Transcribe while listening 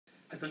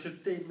does your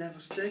tape never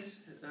sticks?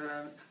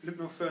 Look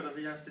no further,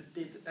 we have the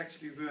tape that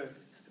actually works.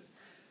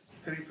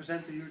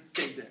 Represent to you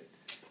Tapeduct.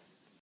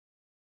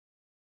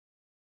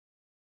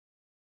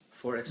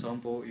 For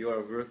example, you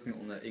are working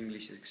on an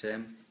English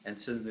exam and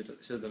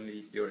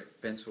suddenly your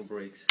pencil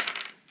breaks.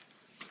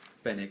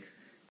 Panic.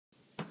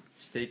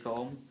 Stay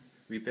calm,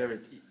 repair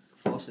it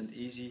fast and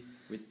easy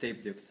with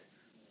Tapeduct.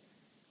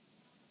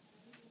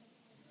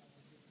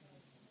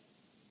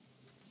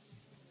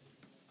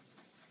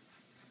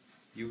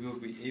 You will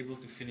be able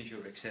to finish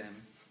your exam.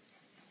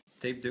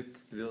 Tapeduct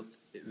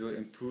will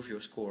improve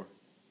your score.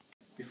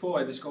 Before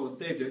I discovered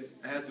Tapeduct,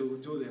 I had to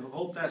do the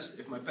whole test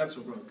if my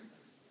pencil broke.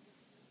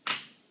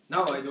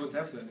 Now I don't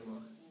have to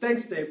anymore.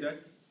 Thanks, Tapeduct!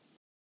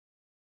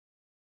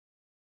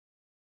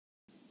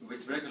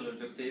 With regular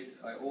duct tape,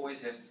 I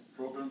always had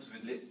problems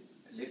with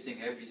lifting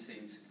heavy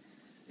things.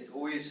 It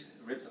always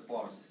ripped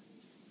apart.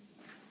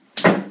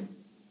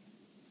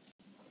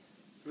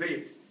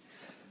 Wait,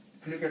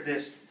 look at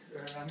this.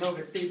 Now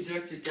with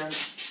Tapeduct you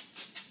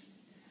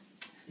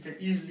can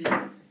easily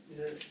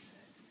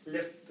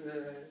lift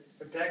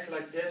a bag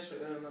like this,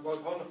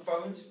 about 100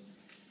 pounds,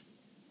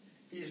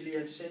 easily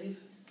and safe.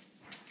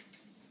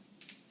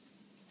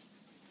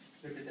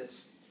 Look at this.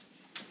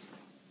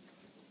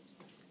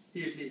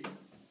 Easily.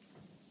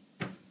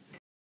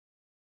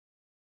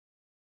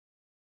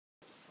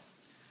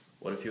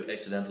 What if you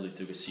accidentally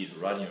took a seat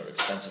right in your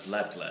expensive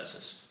lab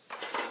classes?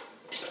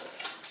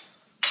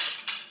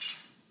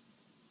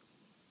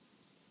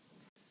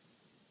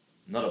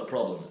 Not a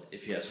problem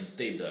if you have some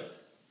Tapeduct.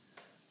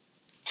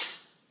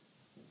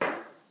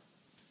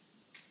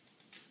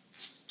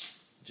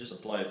 Just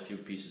apply a few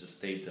pieces of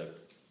Tapeduct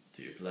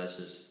to your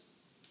glasses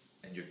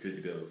and you're good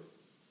to go.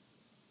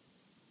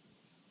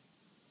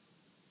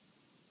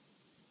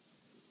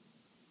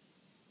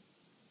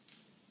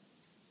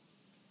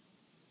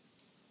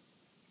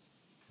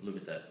 Look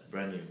at that,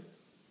 brand new.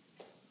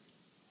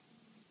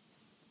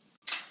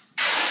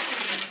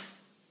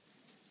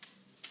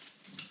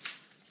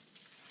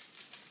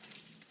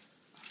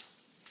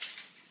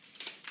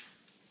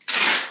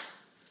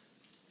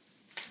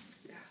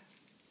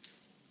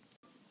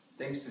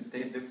 Thanks to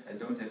Tapeduct, I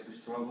don't have to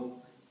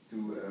struggle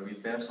to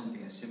repair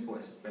something as simple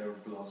as a pair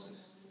of glasses.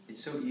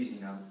 It's so easy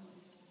now.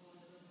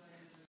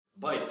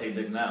 Buy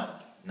Tapeduct now.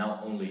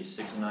 Now only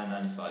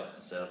 $69.95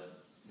 instead of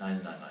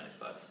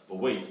 $99.95. But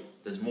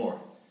wait, there's more.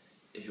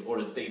 If you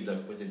order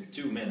Tapeduct within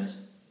 2 minutes,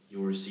 you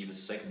will receive a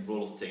second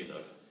roll of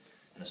Tapeduct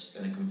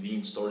and a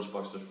convenient storage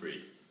box for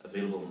free,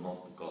 available in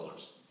multiple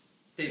colors.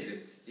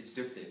 Tapeduct, it's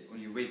duct tape,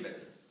 only way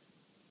better.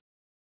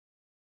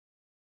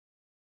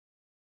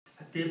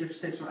 Tapeduct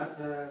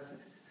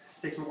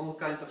sticks on all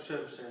kinds of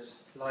surfaces,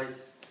 like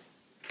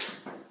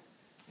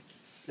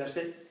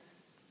plastic,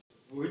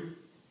 wood,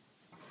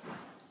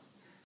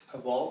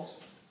 walls,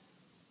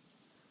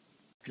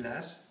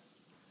 glass,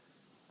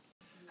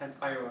 and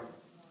iron,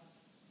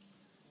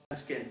 and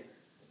skin.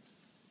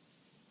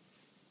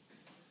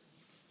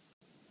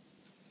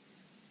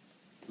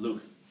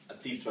 Look, a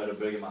thief tried to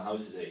break in my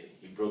house today.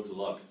 He broke the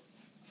lock.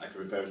 I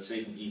can repair it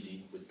safe and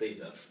easy with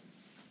Tapeduct.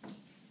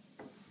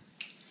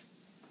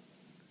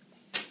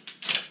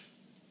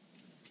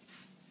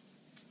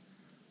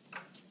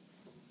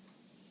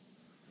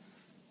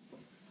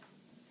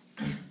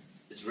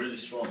 It's really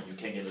strong, you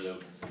can't get it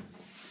open.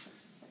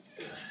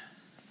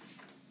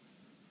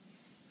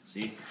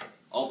 See?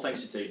 All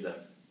thanks to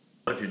Tapeduct.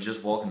 What if you're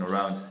just walking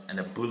around and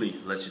a bully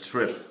lets you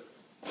trip?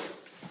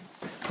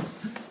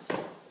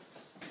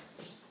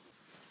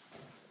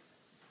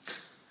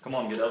 Come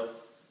on, get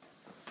up.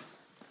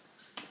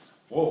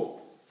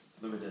 Whoa,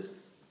 look at this.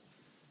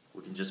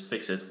 We can just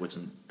fix it with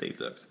some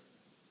Tapeduct.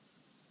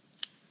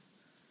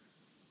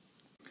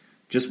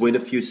 Just wait a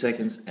few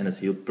seconds and it's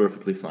healed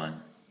perfectly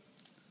fine.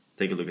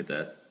 Take a look at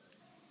that.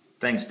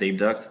 Thanks,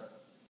 Tapeduct.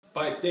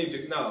 Buy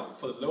Tapeduct now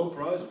for the low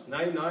price of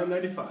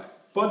 $99.95.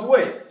 But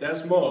wait,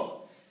 there's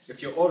more.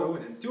 If you order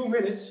within 2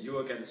 minutes, you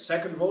will get a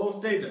second roll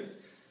of Tapeduct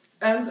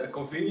and a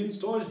convenient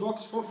storage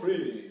box for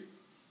free.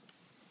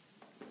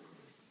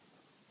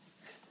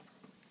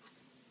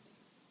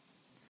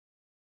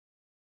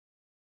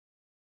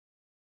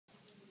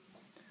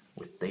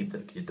 With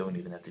Tapeduct, you don't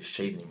even have to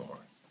shave anymore.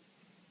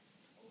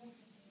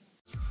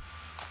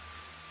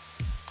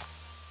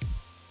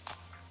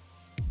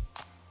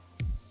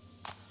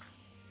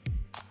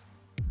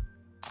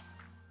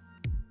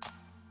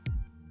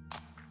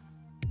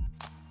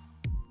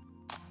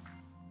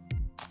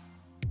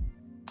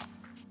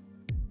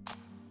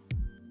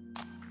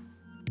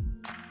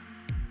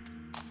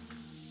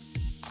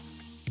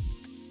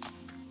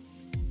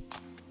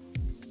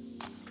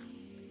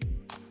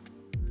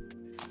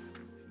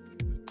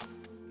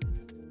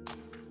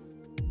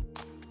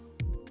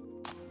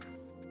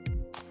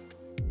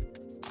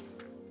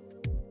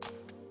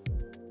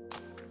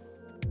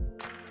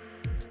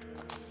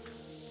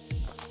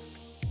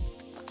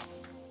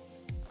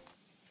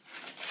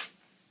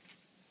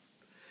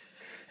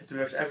 It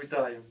works every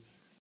time.